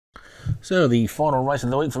So the final race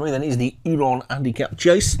of the week for me then is the Huron Handicap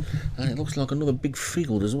Chase, and it looks like another big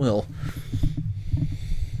field as well.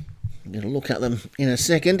 I'm going to look at them in a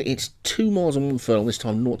second. It's 2 miles and 1 furlong, this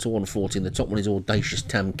time 0 to 140. The top one is Audacious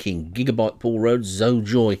Tam King, Gigabyte Paul Road, Zoe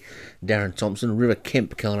Joy, Darren Thompson, River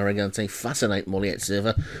Kemp, Carl Aragante, Fascinate, Molliet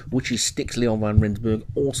Server, Witchy Sticks, Leon Van Rensburg,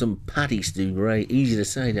 Awesome Paddy, Stu Gray, Easy to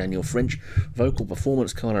Say, Daniel French, Vocal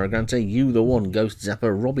Performance, Carl Aragante, You the One, Ghost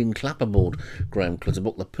Zapper, Robin Clapperboard, Graham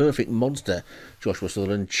Clutterbuck, The Perfect Monster, Joshua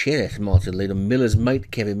Sutherland, Cherith, Martin Leadham, Miller's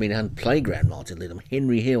Mate, Kevin Minahan, Playground, Martin Leadham,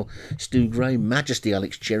 Henry Hill, Stu Gray, Majesty,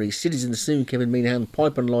 Alex Cherry, Citizen Sue, Kevin Minahan,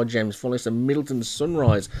 Pipe and Lloyd, James Follis, and Middleton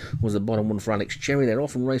Sunrise was the bottom one for Alex Cherry. They're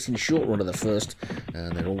often racing short run of the first,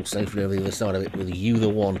 and they're all safely over the other side of it with You the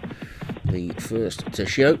One, the first to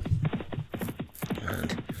show.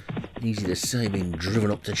 And Easy to Say being driven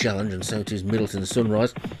up to challenge, and so too is Middleton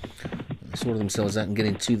Sunrise. They sorted themselves out and get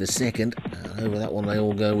into the second, and over that one they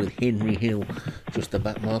all go with Henry Hill, just the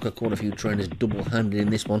back marker. Quite a few trainers double-handed in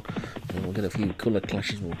this one, and we'll get a few colour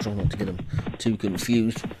clashes. We'll try not to get them too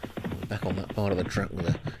confused. We're back on that part of the track with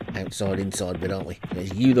the outside-inside bit, aren't we?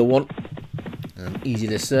 There's You the One, and Easy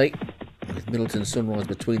to Say, with Middleton Sunrise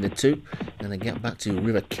between the two, and a gap back to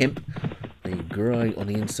River Kemp. The grey on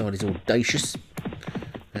the inside is Audacious,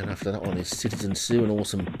 and after that one is Citizen Sue and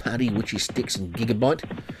Awesome Paddy, Witchy Sticks and Gigabyte.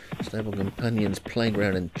 Stable Companions,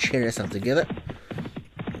 Playground and Cherith are together.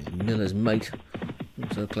 Miller's Mate,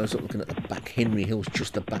 also close up looking at the back. Henry Hill's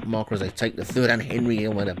just the back marker as they take the third, and Henry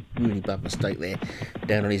Hill made a really bad mistake there,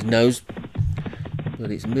 down on his nose.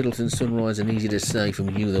 But it's Middleton Sunrise and Easy to Say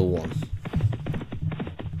from You the One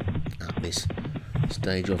at this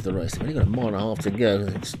stage of the race. They've only got 1.5 miles to go.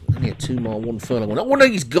 It's only a 2 mile 1 furlong. Oh no,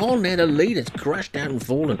 he's gone there. The lead has crashed out and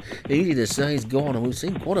fallen. Easy to Say he's gone, and we've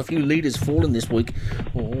seen quite a few leaders falling this week.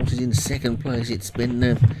 Horses in second place. It's been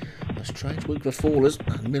a strange week for fallers.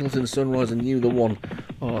 Middleton Sunrise and You the One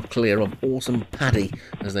are clear of Awesome Paddy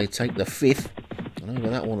as they take the 5th. And over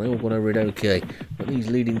that one they all got over it okay, but these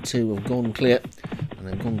leading two have gone clear, and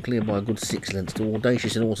they've gone clear by a good 6 lengths to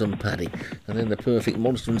Audacious and Awesome Paddy, and then the Perfect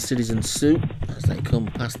Monster and Citizen Sue as they come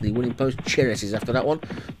past the winning post. Cherith is after that one.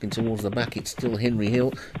 Looking towards the back, it's still Henry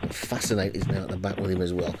Hill, and Fascinate is now at the back with him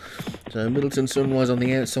as well. So Middleton Sunrise on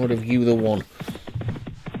the outside of You the One.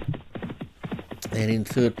 Then in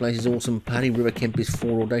third place is Awesome Paddy, River Kemp is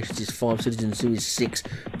 4, Audacious is 5, Citizen Sue is 6,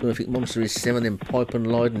 Perfect Monster is 7, then Pipe and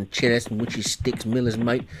Lloyd and Cherith and Witchy Sticks, Miller's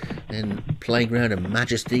Mate, then Playground and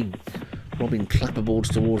Majesty, Robin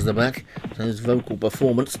Clapperboards towards the back. So there's Vocal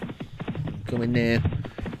Performance coming there,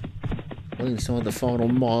 well inside the final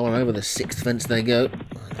mile, and over the 6th fence they go,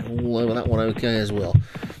 and all over that one okay as well,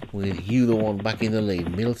 with You the One back in the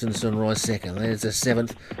lead. Middleton Sunrise second. There's the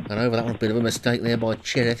 7th, and over that one, a bit of a mistake there by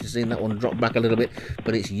Cherith. You've seen that one drop back a little bit,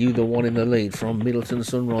 but it's You the One in the lead from Middleton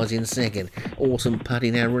Sunrise in second. Awesome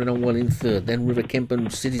Paddy now running on well in third. Then River Kemp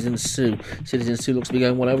and Citizen Sue. Citizen Sue looks to be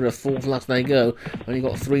going well over the 4th last they go. Only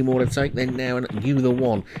got 3 more to take then now, and You the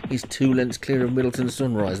One is 2 lengths clear of Middleton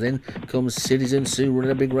Sunrise. Then comes Citizen Sue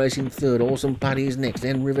running a big race in third. Awesome Paddy is next.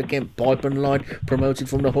 Then River Kemp, Pipe and Lloyd promoted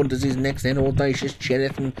from the Hunters is next. Then Audacious,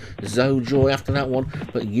 Cherith and Zoe Joy after that one,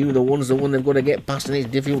 but You the One's the one they've got to get past, and it's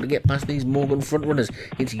difficult to get past these Morgan front runners.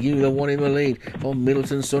 It's You the One in the lead from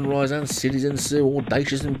Middleton Sunrise and Citizen Sue.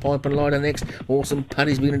 Audacious and Pipe and Lloyd are next. Awesome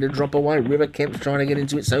Paddy's beginning to drop away. River Kemp's trying to get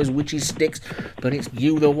into it, so's Witchy Sticks, but it's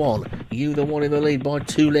You the One in the lead by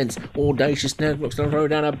 2 lengths. Audacious now looks to throw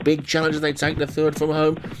down a big challenge as they take the 3rd from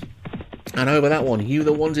home. And over that one, You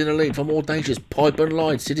the One's in the lead from Audacious, Pipe and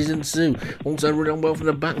Lloyd, Citizen Sue. Also running on well from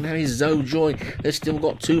the back now is Zoe Joy. They've still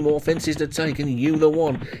got 2 more fences to take, and You the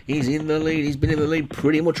One is in the lead. He's been in the lead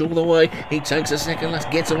pretty much all the way. He takes a second last,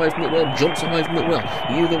 gets away from it well, jumps away from it well.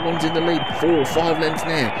 You the One's in the lead, 4 or 5 lengths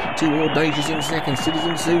now. 2 Audacious in second,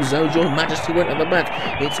 Citizen Sue, Zoe Joy, Majesty went at the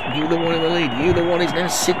back. It's You the One in the lead. You the One is now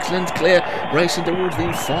 6 lengths clear, racing towards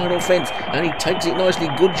the final fence, and he takes it nicely.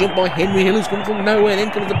 Good jump by Henry Hill, who's come from nowhere. Then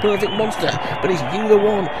comes the Perfect Monster, but it's You the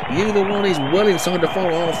One. You the One is well inside the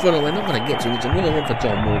final half furlong. They're not going to get to it. It's another one for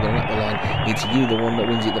John Morgan up the line. It's You the One that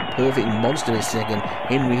wins it. The Perfect Monster is second.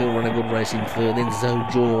 Henry Hill ran a good race in third. Then Zoe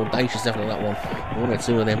Joy, Audacious after that one. 1 or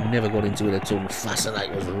 2 of them never got into it at all.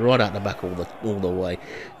 Fascinate was right out the back all the way.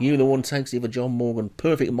 You the One takes it for John Morgan.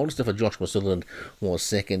 Perfect Monster for Joshua Sutherland was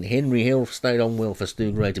second. Henry Hill stayed on well for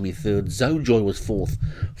Stu Gray to be third. Zoe Joy was 4th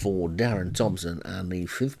for Darren Thompson, and the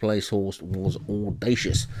 5th place horse was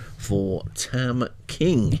Audacious for Tam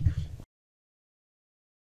King.